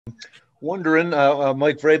Wondering,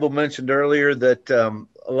 Mike Vrabel mentioned earlier that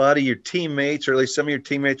a lot of your teammates, or at least some of your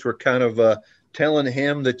teammates, were kind of telling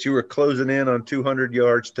him that you were closing in on 200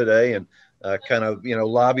 yards today, and kind of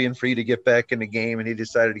lobbying for you to get back in the game, and he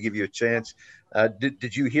decided to give you a chance.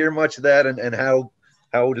 Did you hear much of that, and how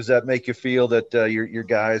does that make you feel that your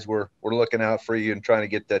guys were looking out for you and trying to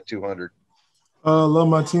get that 200? Love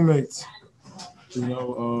my teammates.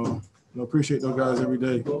 Appreciate those guys every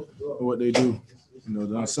day for what they do.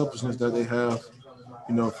 The unselfishness that they have,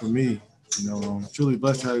 for me, truly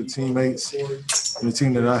blessed to have the teammates and the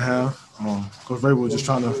team that I have. Coach Vrabel was just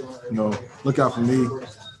trying to, look out for me,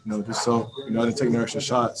 just so, I didn't take no extra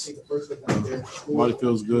shots. Body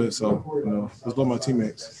feels good, so, just love my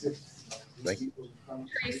teammates. Thank you.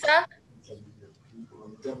 Teresa?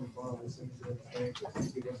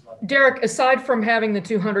 Derrick, aside from having the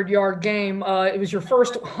 200-yard game, it was your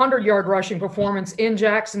first 100-yard rushing performance in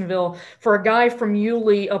Jacksonville for a guy from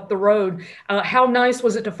Yulee up the road. How nice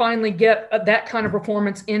was it to finally get that kind of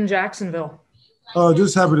performance in Jacksonville?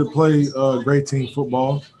 Just happy to play great team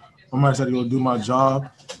football. I'm excited to go do my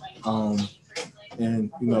job.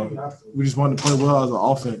 And, we just wanted to play well as an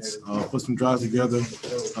offense, put some drives together,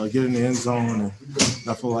 get in the end zone. And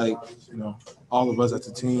I feel like, all of us as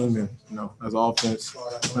a team and, as an offense,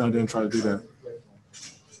 went out there and try to do that.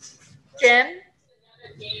 Jim?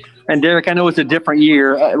 And, Derrick, I know it's a different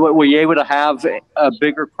year. Were you able to have a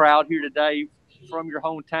bigger crowd here today from your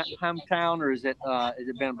hometown, or has it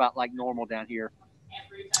been about like normal down here?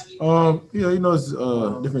 It's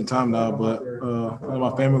a different time now, but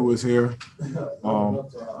my family was here.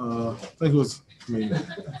 I think it was, I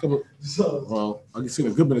can see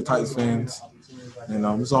a good bit of Titans fans, and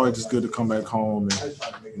it's always just good to come back home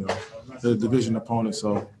and, the division opponent,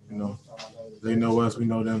 so, they know us, we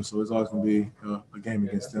know them, so it's always going to be a game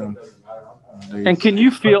against them. And can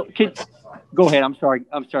you feel – go ahead, I'm sorry,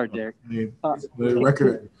 Derrick. The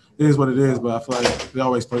record is what it is, but I feel like they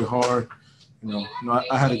always play hard.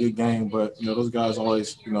 I had a good game, but, those guys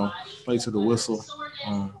always, play to the whistle.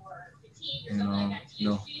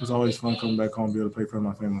 It's always fun coming back home and be able to play for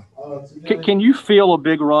my family. Can you feel a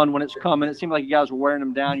big run when it's coming? It seemed like you guys were wearing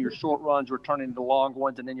them down. Your short runs were turning into long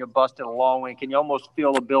ones, and then you busted a long one. Can you almost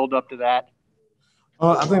feel a build up to that?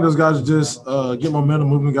 I think those guys just get momentum,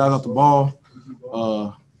 moving guys off the ball,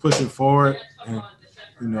 pushing forward. And,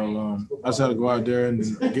 I just had to go out there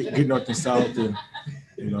and get north and south and,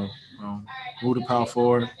 move the power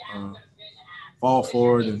forward, fall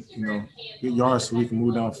forward, and get yards so we can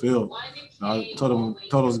move downfield. I told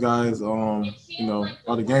those guys, while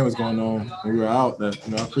the game was going on when we were out, that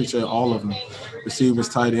I appreciate all of them, receivers,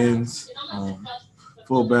 tight ends,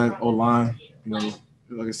 fullback, O-line.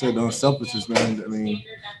 Like I said, the unselfishness, man. I mean,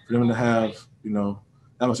 for them to have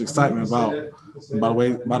that much excitement about the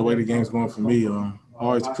way the game's going for me. I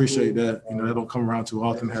always appreciate that. That don't come around too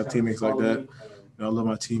often to have teammates like that. I love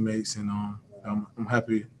my teammates, and I'm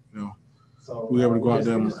happy, we were able to go out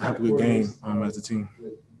there and have a good game as a team.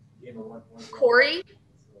 Corey?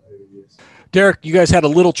 Derrick, you guys had a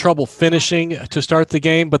little trouble finishing to start the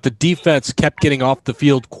game, but the defense kept getting off the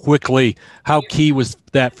field quickly. How key was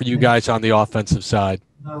that for you guys on the offensive side?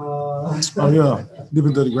 Defense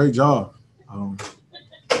did a great job. I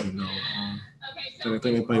think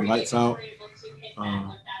they played lights out.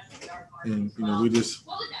 And we just,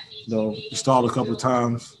 we stalled a couple of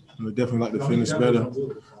times. Definitely like to finish better.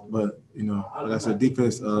 But, like I said,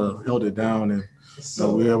 defense held it down, and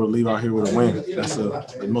we were able to leave out here with a win. That's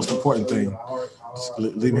the most important thing, just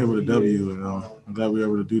leaving here with a W. And I'm glad we were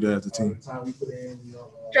able to do that as a team.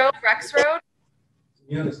 Joe Rexroad?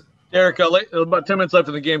 Derrick, about 10 minutes left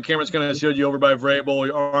in the game. Cameron's going to show you over by Vrabel,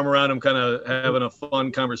 your arm around him, kind of having a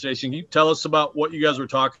fun conversation. Can you tell us about what you guys were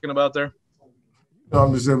talking about there?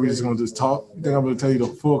 I'm just saying we're just going to just talk. You think I'm going to tell you the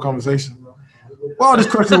full conversation? Well, all this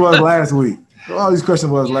question was last week.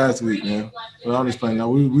 Man. But I'm just playing now.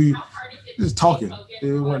 We just talking.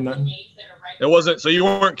 It wasn't nothing. It wasn't. So you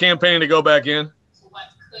weren't campaigning to go back in?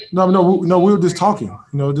 No. We were just talking.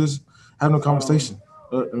 Just having a conversation.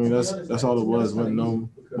 That's all it was. Wasn't no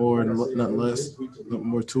more, nothing less, nothing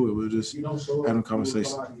more to it. We were just having a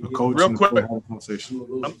conversation. A coach real and quick. Having a conversation.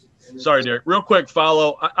 Sorry, Derrick. Real quick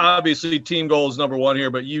follow. Obviously, team goal is number one here,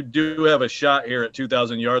 but you do have a shot here at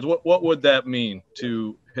 2,000 yards. What would that mean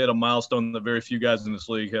to hit a milestone that very few guys in this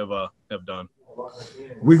league have done?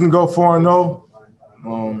 We can go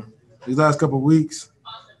 4-0. These last couple of weeks,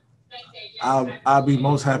 I'll be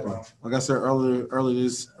most happy. Like I said early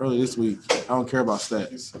this week, I don't care about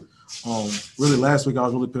stats. Really, last week I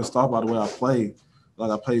was really pissed off by the way I played.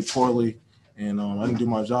 Like I played poorly, and I didn't do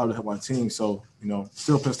my job to help my team. So,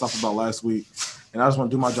 still pissed off about last week. And I just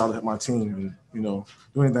want to do my job to help my team and,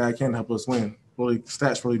 do anything I can to help us win. Really,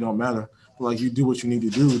 stats really don't matter. But, like, you do what you need to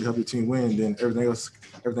do to help your team win, then everything else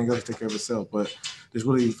take care of itself. But just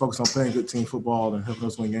really focus on playing good team football and helping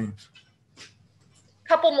us win games.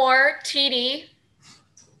 Couple more. TD.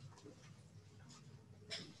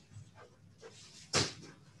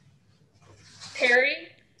 Terry.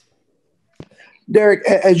 Derrick,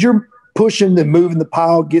 as you're pushing and moving the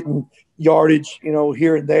pile, getting yardage,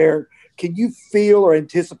 here and there, can you feel or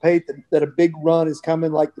anticipate that a big run is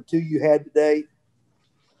coming like the two you had today?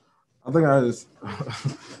 I think I just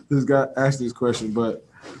got asked this question, but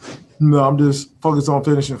I'm just focused on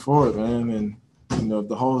finishing forward, man. And if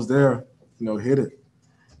the hole's there, hit it.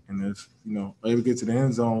 And if able to get to the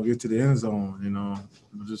end zone, get to the end zone.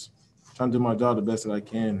 I'm just trying to do my job the best that I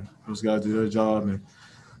can. Those guys do their job, and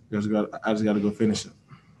I just got to go finish it.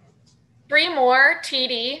 3 more.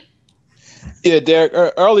 TD. Yeah, Derrick.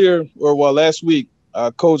 Last week,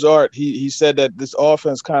 Coach Art he said that this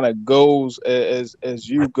offense kind of goes as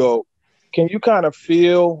you go. Can you kind of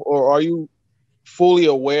feel, or are you fully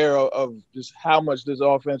aware of just how much this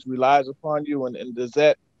offense relies upon you? And does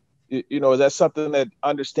that, is that something that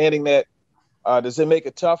understanding that, does it make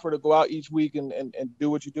it tougher to go out each week and do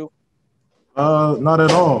what you do? Not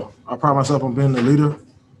at all. I pride myself on being the leader.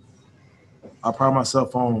 I pride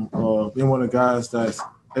myself on being one of the guys that's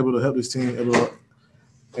able to help this team,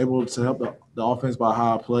 able to help the offense by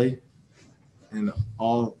how I play in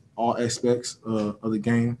all aspects of the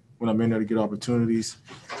game when I'm in there to get opportunities.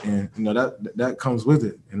 And, that comes with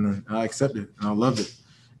it. And I accept it, and I love it.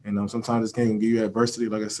 And sometimes this game can give you adversity.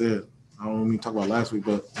 Like I said, I don't mean to talk about last week,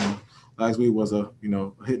 but last week was a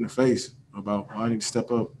hit in the face about I need to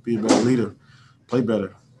step up, be a better leader, play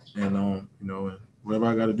better. And, whatever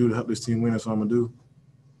I got to do to help this team win, that's what I'm going to do.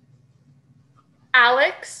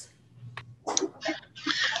 Alex.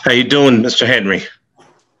 How you doing, Mr. Henry?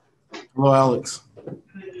 Hello, Alex.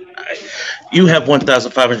 You have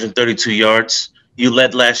 1,532 yards. You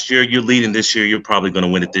led last year. You're leading this year. You're probably going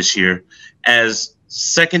to win it this year. As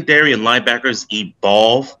secondary and linebackers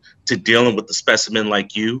evolve to dealing with the specimen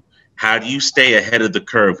like you, how do you stay ahead of the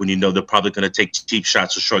curve when you know they're probably going to take cheap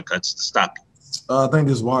shots or shortcuts to stop you? I think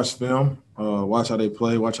just watch film, watch how they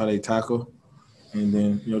play, watch how they tackle, and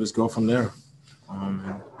then, just go from there.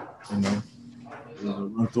 Run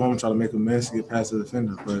through them, try to make a mess, get past the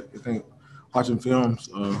defender. But I think watching films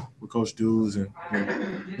with Coach Dews and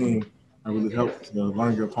the team really helps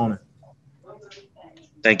learn your opponent.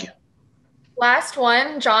 Thank you. Last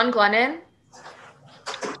one, John Glennon.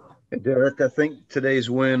 Hey, Derrick, I think today's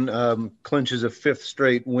win clinches a 5th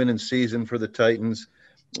straight winning season for the Titans,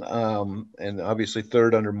 and obviously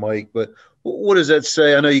 3rd under Mike. But what does that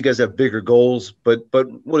say? I know you guys have bigger goals, but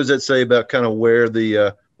what does that say about kind of where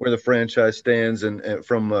the franchise stands and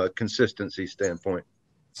from a consistency standpoint?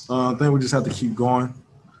 I think we just have to keep going.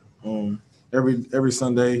 Every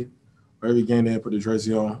Sunday or every game they put the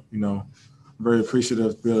jersey on, I'm very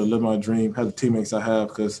appreciative to be able to live my dream, have the teammates I have,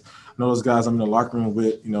 because I know those guys I'm in the locker room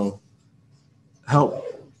with,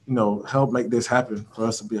 help make this happen for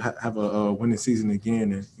us to have a winning season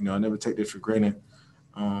again. And, I never take this for granted.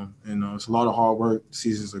 It's a lot of hard work. The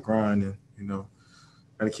season's a grind, and, got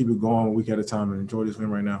to keep it going a week at a time and enjoy this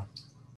win right now.